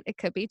moms, right? It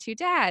could be two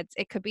dads.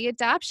 It could be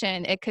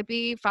adoption. It could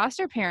be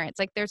foster parents.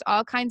 Like there's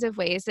all kinds of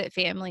ways that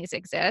families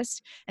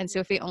exist. And so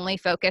if we only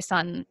focus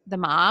on the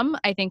mom,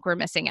 I think we're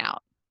missing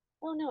out.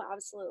 Oh, no,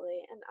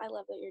 absolutely. And I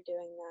love that you're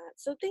doing that.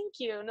 So thank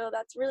you. No,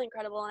 that's really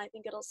incredible. And I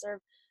think it'll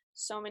serve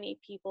so many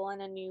people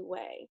in a new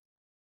way.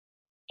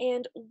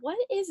 And what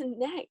is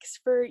next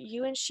for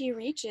you and She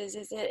Reaches?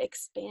 Is it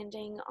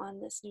expanding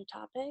on this new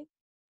topic?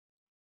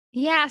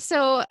 Yeah,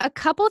 so a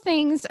couple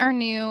things are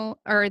new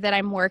or that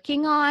I'm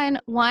working on.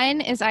 One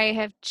is I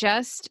have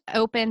just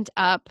opened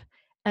up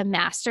a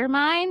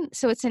mastermind.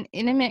 So it's an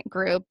intimate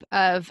group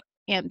of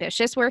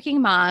ambitious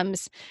working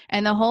moms.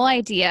 And the whole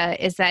idea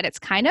is that it's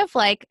kind of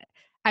like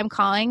I'm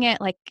calling it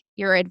like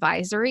your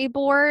advisory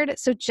board.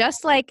 So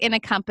just like in a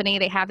company,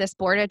 they have this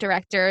board of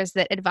directors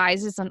that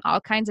advises on all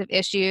kinds of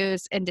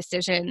issues and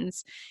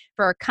decisions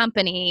for a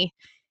company.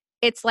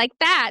 It's like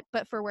that,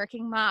 but for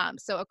working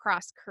moms. So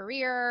across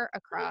career, Oh,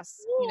 across,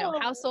 cool.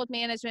 household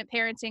management,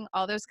 parenting,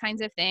 all those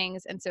kinds of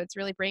things. And so it's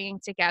really bringing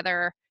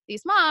together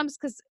these moms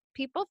because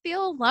people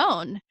feel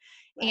alone.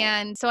 Right.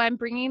 And so I'm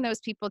bringing those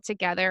people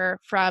together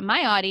from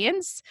my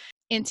audience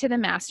into the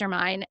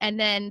mastermind. And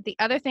then the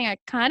other thing I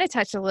kind of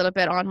touched a little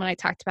bit on when I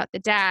talked about the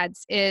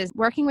dads is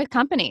working with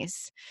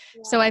companies.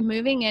 So Yeah. I'm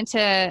moving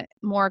into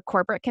more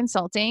corporate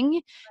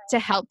consulting to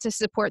help to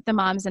support the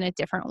moms in a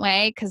different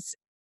way because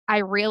I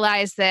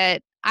realized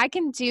that I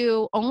can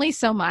do only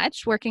so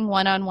much working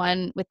one on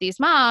one with these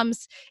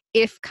moms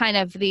if kind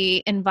of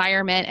the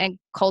environment and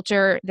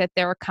culture that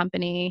their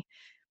company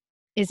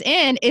is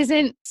in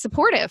isn't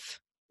supportive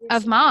You're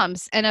of so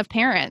moms and of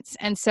parents.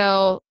 And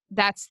so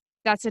that's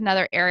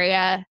another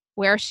area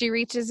where She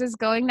Reaches is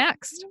going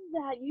next.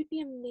 love that. You'd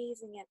be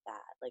amazing at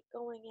that. Like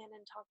going in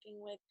and talking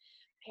with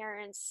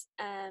parents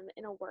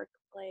in a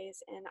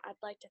workplace. And I'd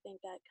like to think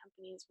that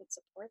companies would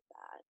support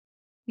that.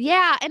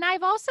 Yeah, and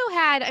I've also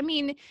had, I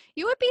mean,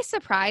 you would be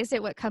surprised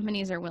at what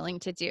companies are willing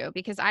to do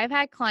because I've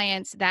had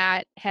clients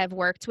that have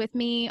worked with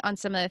me on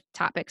some of the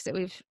topics that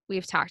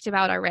we've talked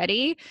about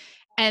already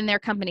and their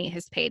company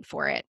has paid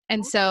for it.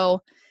 And Oh,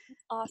 so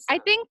that's I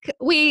awesome. think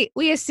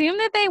we assume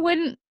that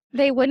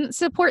they wouldn't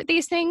support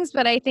these things,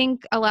 but I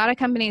think a lot of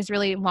companies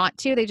really want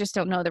to. They just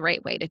don't know the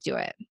right way to do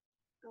it.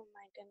 Oh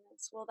my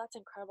goodness. Well, that's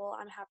incredible.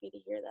 I'm happy to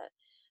hear that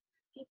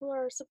people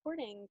are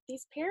supporting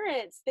these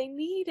parents. They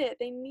need it.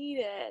 They need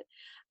it.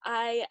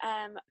 I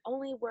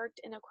only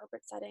worked in a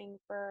corporate setting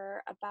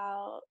for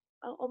about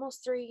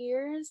almost 3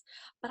 years,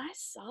 but I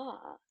saw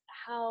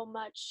how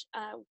much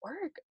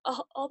work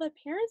all the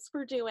parents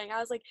were doing. I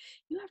was like,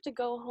 you have to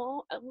go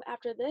home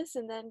after this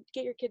and then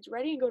get your kids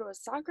ready and go to a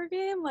soccer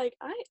game. Like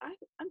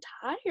I'm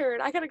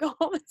tired. I gotta go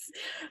home and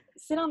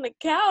sit on the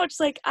couch.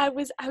 Like I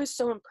was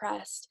so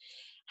impressed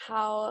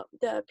how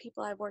the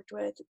people I've worked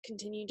with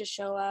continue to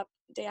show up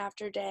day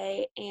after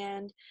day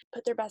and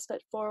put their best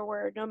foot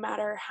forward no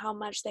matter how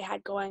much they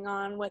had going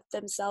on with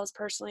themselves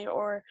personally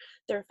or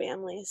their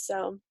families.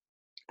 So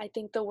I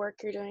think the work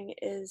you're doing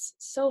is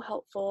so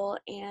helpful,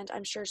 and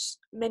I'm sure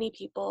many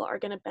people are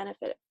going to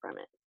benefit from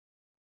it.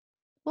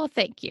 Well,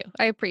 thank you.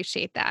 I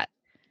appreciate that.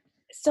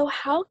 So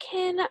how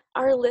can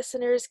our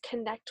listeners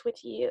connect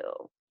with you?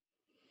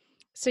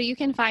 So you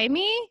can find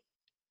me.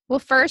 Well,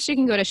 first you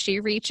can go to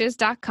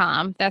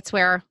shereaches.com. That's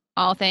where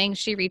all things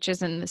She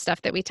Reaches and the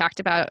stuff that we talked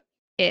about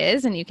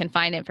is, and you can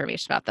find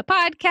information about the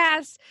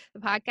podcast. The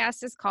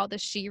podcast is called the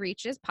She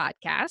Reaches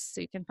Podcast,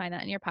 so you can find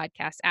that in your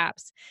podcast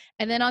apps.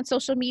 And then on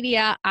social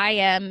media, I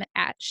am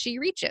at She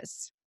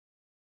Reaches.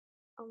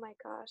 Oh my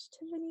gosh,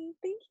 Tiffany,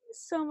 thank you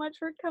so much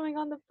for coming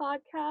on the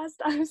podcast.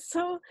 I had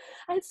so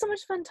much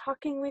fun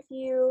talking with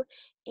you,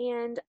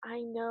 and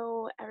I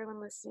know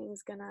everyone listening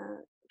is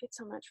gonna get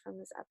so much from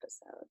this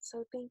episode.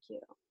 So thank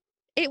you.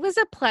 It was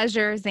a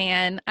pleasure,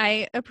 Zan.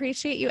 I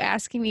appreciate you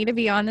asking me to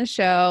be on the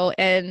show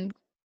and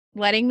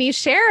letting me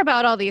share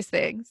about all these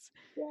things.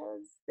 Yes,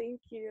 thank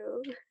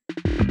you.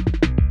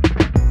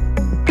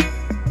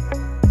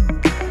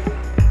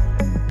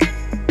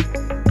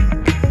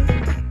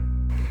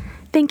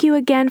 Thank you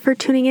again for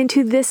tuning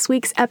into this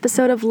week's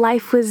episode of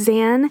Life with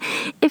Zan.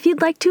 If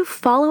you'd like to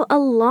follow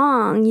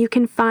along, you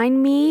can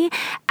find me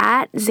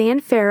at Zan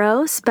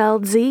Farrow,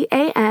 spelled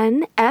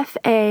ZanFarrow,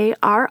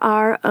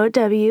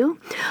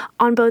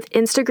 on both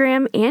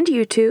Instagram and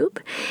YouTube.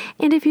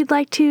 And if you'd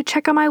like to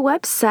check out my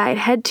website,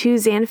 head to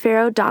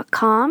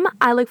zanfarrow.com.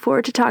 I look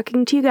forward to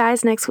talking to you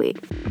guys next week.